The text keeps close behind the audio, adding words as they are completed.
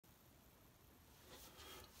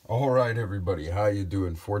All right, everybody, how you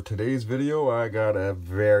doing? For today's video, I got a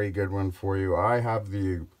very good one for you. I have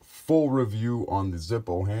the full review on the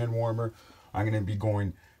Zippo hand warmer. I'm going to be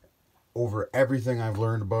going over everything I've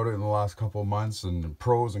learned about it in the last couple of months, and the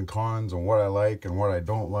pros and cons, and what I like and what I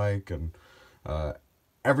don't like, and uh,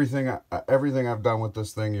 everything I've done with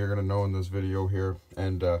this thing. You're going to know in this video here.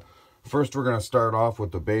 And first, we're going to start off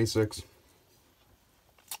with the basics.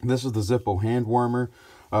 This is the Zippo hand warmer.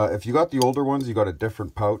 If you got the older ones, you got a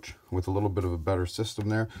different pouch with a little bit of a better system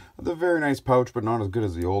there. It's a very nice pouch, but not as good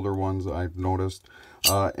as the older ones, I've noticed.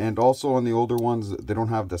 And also on the older ones, they don't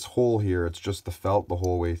have this hole here. It's just the felt the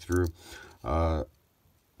whole way through.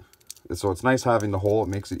 So it's nice having the hole. It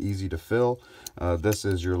makes it easy to fill. This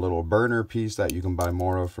is your little burner piece that you can buy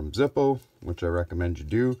more of from Zippo, which I recommend you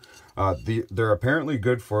do. They're apparently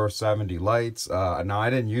good for 70 lights. Now, I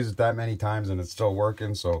didn't use it that many times and it's still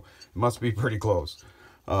working, so it must be pretty close.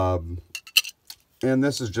 And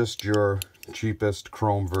this is just your cheapest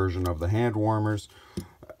chrome version of the hand warmers.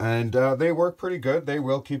 And they work pretty good. They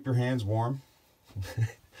will keep your hands warm.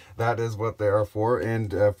 That is what they are for.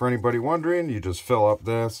 And for anybody wondering, you just fill up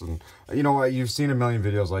this. And you know what? You've seen a million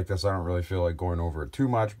videos like this. I don't really feel like going over it too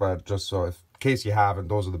much. But just so, in case you haven't,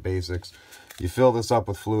 those are the basics. You fill this up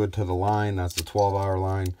with fluid to the line. That's the 12-hour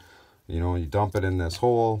line. You know, you dump it in this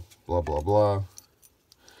hole. Blah, blah, blah.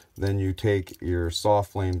 Then you take your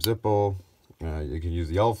soft flame Zippo. You can use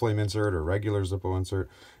the L flame insert or regular Zippo insert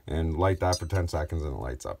and light that for 10 seconds and it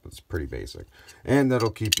lights up. It's pretty basic. And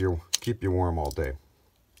that'll keep you warm all day.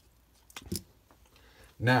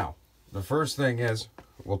 Now, the first thing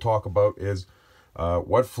we'll talk about is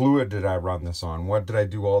what fluid did I run this on? What did I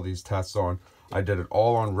do all these tests on? I did it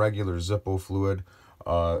all on regular Zippo fluid.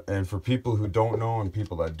 And for people who don't know and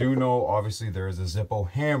people that do know, obviously there is a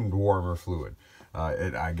Zippo hand warmer fluid.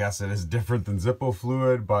 I guess it is different than Zippo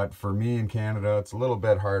fluid, but for me in Canada, it's a little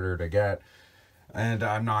bit harder to get. And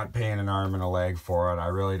I'm not paying an arm and a leg for it. I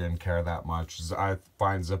really didn't care that much. I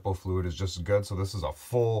find Zippo fluid is just as good. So this is a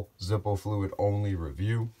full Zippo fluid only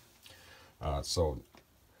review. So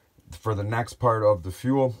for the next part of the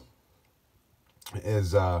fuel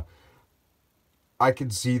is I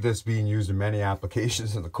could see this being used in many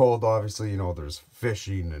applications in the cold. Obviously, you know, there's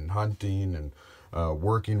fishing and hunting and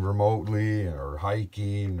working remotely or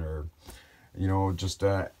hiking or, you know, just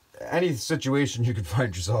any situation you could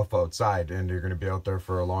find yourself outside and you're going to be out there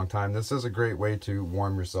for a long time. This is a great way to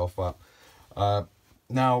warm yourself up.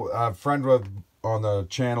 Now, a friend on the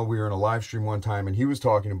channel, we were in a live stream one time and he was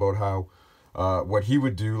talking about how what he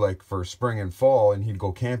would do like for spring and fall, and he'd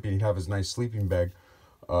go camping, he'd have his nice sleeping bag.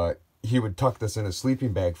 He would tuck this in his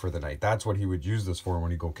sleeping bag for the night. That's what he would use this for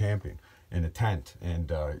when he'd go camping in a tent,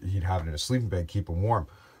 and he'd have it in a sleeping bag, keep him warm.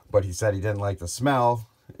 But he said he didn't like the smell,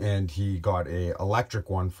 and he got a electric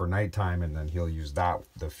one for nighttime, and then he'll use that,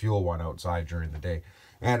 the fuel one, outside during the day.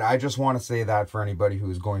 And I just want to say that for anybody who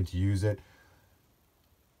is going to use it,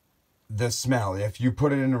 the smell, if you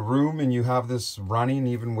put it in a room and you have this running,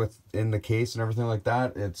 even within the case and everything like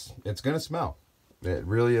that, it's going to smell. It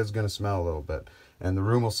really is going to smell a little bit. And the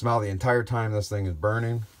room will smell the entire time this thing is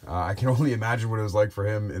burning. I can only imagine what it was like for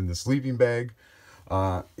him in the sleeping bag.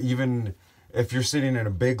 Even if you're sitting in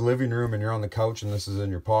a big living room and you're on the couch and this is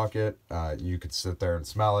in your pocket, you could sit there and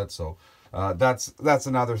smell it. So that's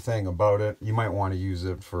another thing about it. You might want to use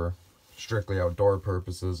it for strictly outdoor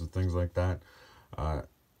purposes and things like that.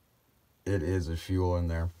 It is a fuel in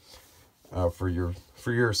there for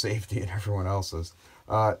your safety and everyone else's.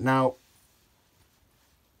 Now,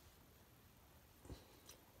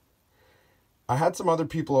 I had some other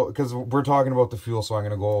people, because we're talking about the fuel, so I'm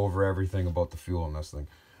going to go over everything about the fuel in this thing.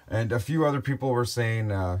 And a few other people were saying,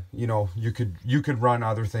 you know, you could run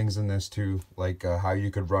other things in this too, like how you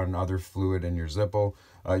could run other fluid in your Zippo.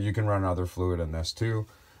 You can run other fluid in this too.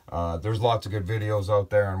 There's lots of good videos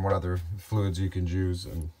out there on what other fluids you can use,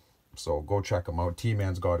 and so go check them out.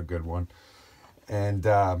 T-Man's got a good one. And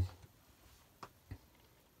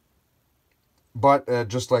but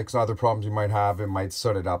just like some other problems you might have, it might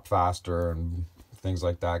soot it up faster and things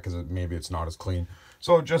like that, because maybe it's not as clean.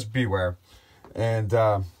 So just beware. And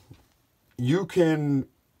you can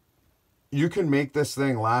make this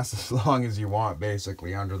thing last as long as you want,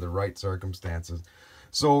 basically, under the right circumstances.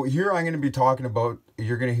 So here I'm going to be talking about,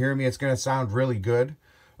 you're going to hear me, it's going to sound really good,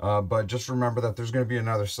 but just remember that there's going to be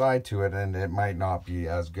another side to it, and it might not be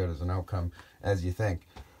as good as an outcome as you think.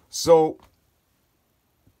 So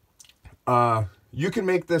you can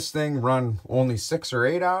make this thing run only 6 or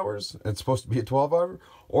 8 hours. It's supposed to be a 12-hour.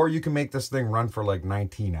 Or you can make this thing run for like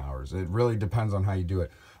 19 hours. It really depends on how you do it.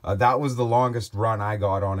 That was the longest run I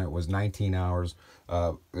got on it, was 19 hours.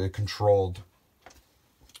 Controlled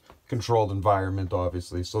controlled environment,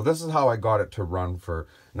 obviously. So this is how I got it to run for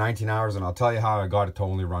 19 hours, and I'll tell you how I got it to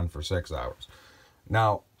only run for 6 hours.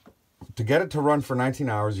 Now, to get it to run for 19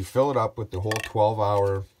 hours, you fill it up with the whole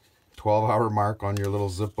 12-hour mark on your little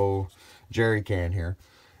Zippo jerry can here.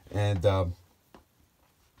 And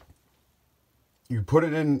you put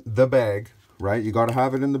it in the bag, right? You got to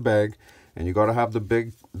have it in the bag, and you got to have the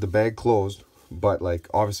bag closed, but like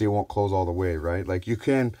obviously it won't close all the way, right? Like you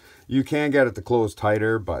can get it to close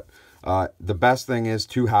tighter, but the best thing is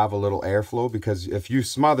to have a little airflow, because if you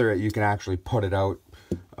smother it, you can actually put it out.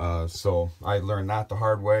 So I learned that the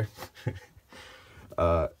hard way.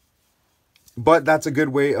 But that's a good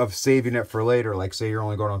way of saving it for later. Like say you're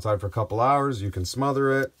only going outside for a couple hours, you can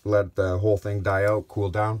smother it, let the whole thing die out, cool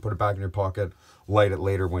down, put it back in your pocket, light it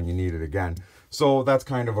later when you need it again. So that's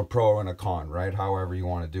kind of a pro and a con, right? However you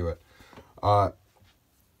want to do it.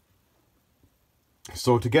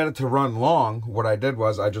 So to get it to run long, what I did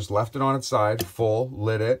was I just left it on its side, full,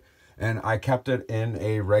 lit it, and I kept it in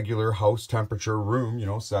a regular house temperature room, you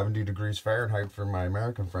know, 70 degrees Fahrenheit for my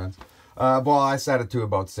American friends. Well, I set it to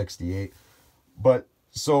about 68. But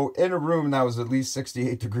so in a room that was at least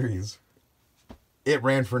 68 degrees, it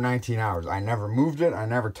ran for 19 hours. I never moved it. I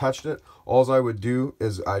never touched it. All I would do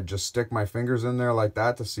is I'd just stick my fingers in there like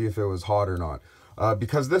that to see if it was hot or not.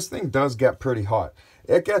 Because this thing does get pretty hot.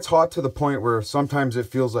 It gets hot to the point where sometimes it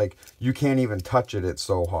feels like you can't even touch it. It's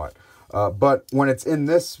so hot. But when it's in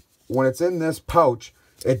this pouch,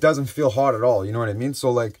 it doesn't feel hot at all. You know what I mean? So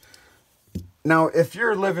like, now if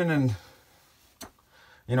you're living in,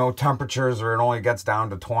 you know, temperatures where it only gets down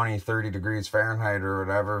to 20, 30 degrees Fahrenheit or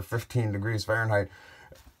whatever, 15 degrees Fahrenheit,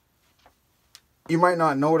 you might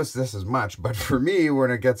not notice this as much. But for me, when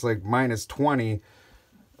it gets like minus 20,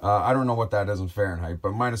 I don't know what that is in Fahrenheit,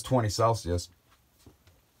 but minus 20 Celsius,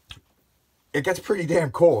 it gets pretty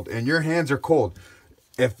damn cold, and your hands are cold.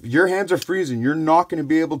 If your hands are freezing, you're not going to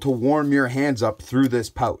be able to warm your hands up through this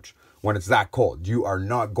pouch when it's that cold. You are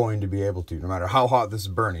not going to be able to, no matter how hot this is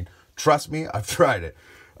burning. Trust me, I've tried it.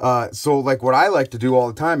 So like what I like to do all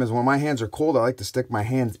the time is when my hands are cold, I like to stick my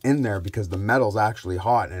hands in there because the metal's actually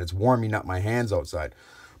hot and it's warming up my hands outside.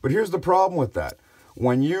 But here's the problem with that.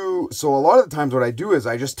 So a lot of the times what I do is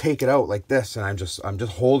I just take it out like this, and I'm just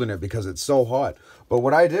holding it because it's so hot. But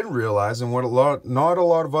what I didn't realize, and what not a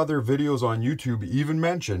lot of other videos on YouTube even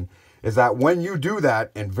mention, is that when you do that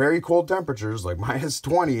in very cold temperatures, like minus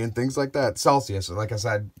 20 and things like that, Celsius, like I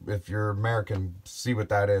said, if you're American, see what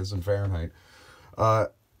that is in Fahrenheit,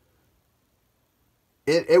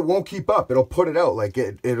 it won't keep up. It'll put it out. Like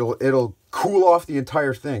it'll cool off the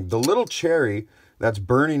entire thing. The little cherry that's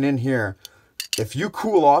burning in here, if you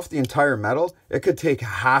cool off the entire metal, it could take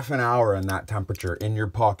half an hour in that temperature in your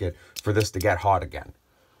pocket for this to get hot again.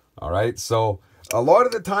 All right. So a lot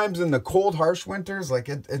of the times in the cold, harsh winters, like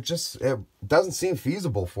it doesn't seem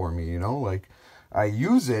feasible for me, you know, like I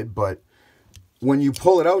use it, but when you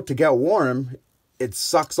pull it out to get warm, it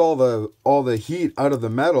sucks all the heat out of the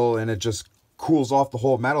metal, and it just cools off the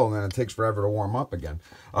whole metal, and then it takes forever to warm up again.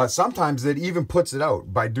 Sometimes it even puts it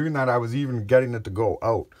out. By doing that, I was even getting it to go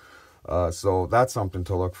out. So that's something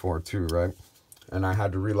to look for too, right? And I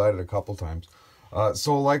had to relight it a couple times.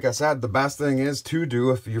 So like I said, the best thing is to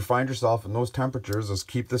do if you find yourself in those temperatures is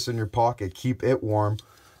keep this in your pocket, keep it warm.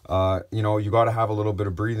 You know, you got to have a little bit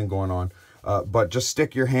of breathing going on. But just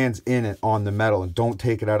stick your hands in it on the metal and don't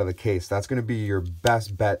take it out of the case. That's going to be your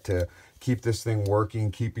best bet to keep this thing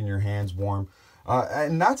working, keeping your hands warm.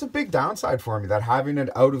 And that's a big downside for me, that having it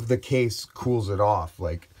out of the case cools it off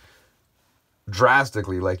like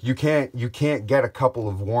drastically. Like you can't get a couple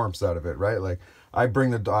of warmths out of it, right? Like I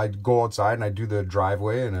go outside and I do the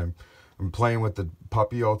driveway, and I'm playing with the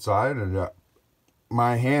puppy outside, and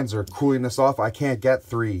my hands are cooling this off. I can't get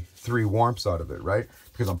three warmths out of it, right?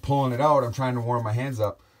 Because I'm pulling it out, I'm trying to warm my hands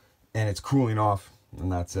up, and it's cooling off,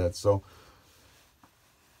 and that's it. So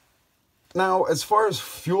now as far as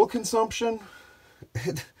fuel consumption,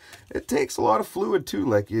 it takes a lot of fluid too.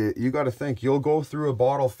 Like you got to think, you'll go through a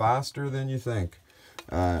bottle faster than you think.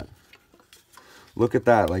 Look at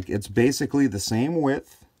that. Like it's basically the same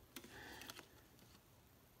width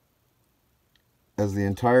as the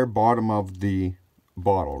entire bottom of the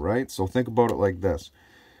bottle, right? So think about it like this.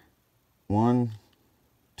 1,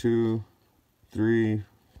 2, 3,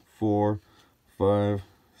 4, 5,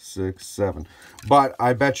 6, 7. But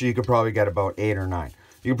I bet you could probably get about 8 or 9.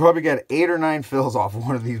 You could probably get 8 or 9 fills off of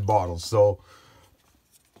one of these bottles. So,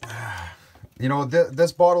 you know,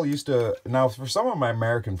 this bottle used to, now for some of my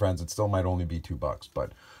American friends, it still might only be $2,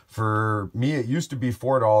 but for me, it used to be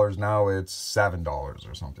 $4. Now it's $7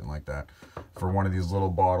 or something like that for one of these little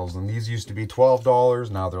bottles. And these used to be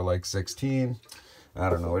 $12. Now they're like 16. I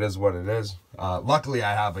don't know. It is what it is. Luckily,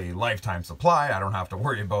 I have a lifetime supply. I don't have to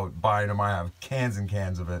worry about buying them. I have cans and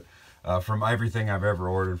cans of it. From everything I've ever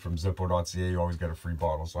ordered from Zippo.ca, you always get a free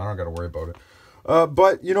bottle, so I don't got to worry about it.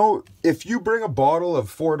 But, you know, if you bring a bottle of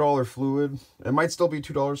 $4 fluid, it might still be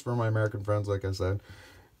 $2 for my American friends, like I said.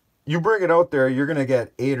 You bring it out there, you're going to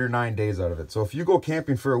get 8 or 9 days out of it. So if you go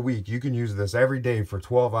camping for a week, you can use this every day for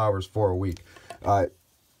 12 hours for a week.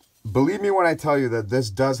 Believe me when I tell you that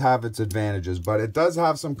this does have its advantages, but it does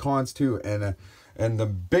have some cons too. And the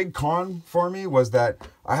big con for me was that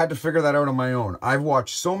I had to figure that out on my own. I've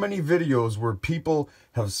watched so many videos where people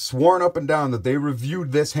have sworn up and down that they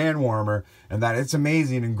reviewed this hand warmer and that it's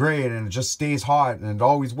amazing and great and it just stays hot and it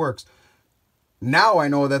always works. Now I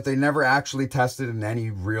know that they never actually tested in any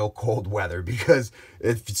real cold weather, because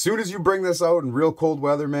as soon as you bring this out in real cold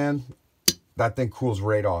weather, man, that thing cools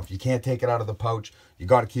right off. You can't take it out of the pouch. You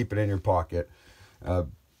got to keep it in your pocket.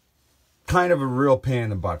 Kind of a real pain in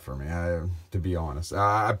the butt for me, to be honest.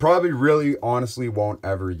 I probably really honestly won't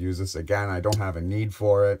ever use this again. I don't have a need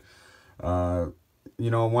for it. You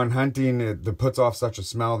know, when hunting, it puts off such a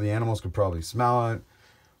smell. The animals could probably smell it.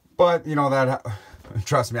 But, you know, that...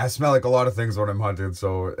 Trust me, I smell like a lot of things when I'm hunting,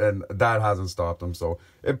 so, and that hasn't stopped them, so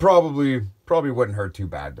it probably wouldn't hurt too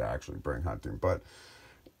bad to actually bring hunting. But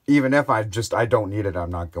even if I don't need it, I'm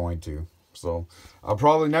not going to. So I'll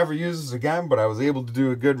probably never use this again, but I was able to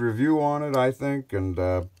do a good review on it, I think, and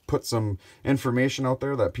put some information out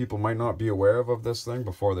there that people might not be aware of this thing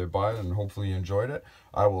before they buy it, and hopefully you enjoyed it.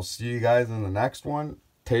 I will see you guys in the next one.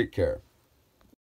 Take care.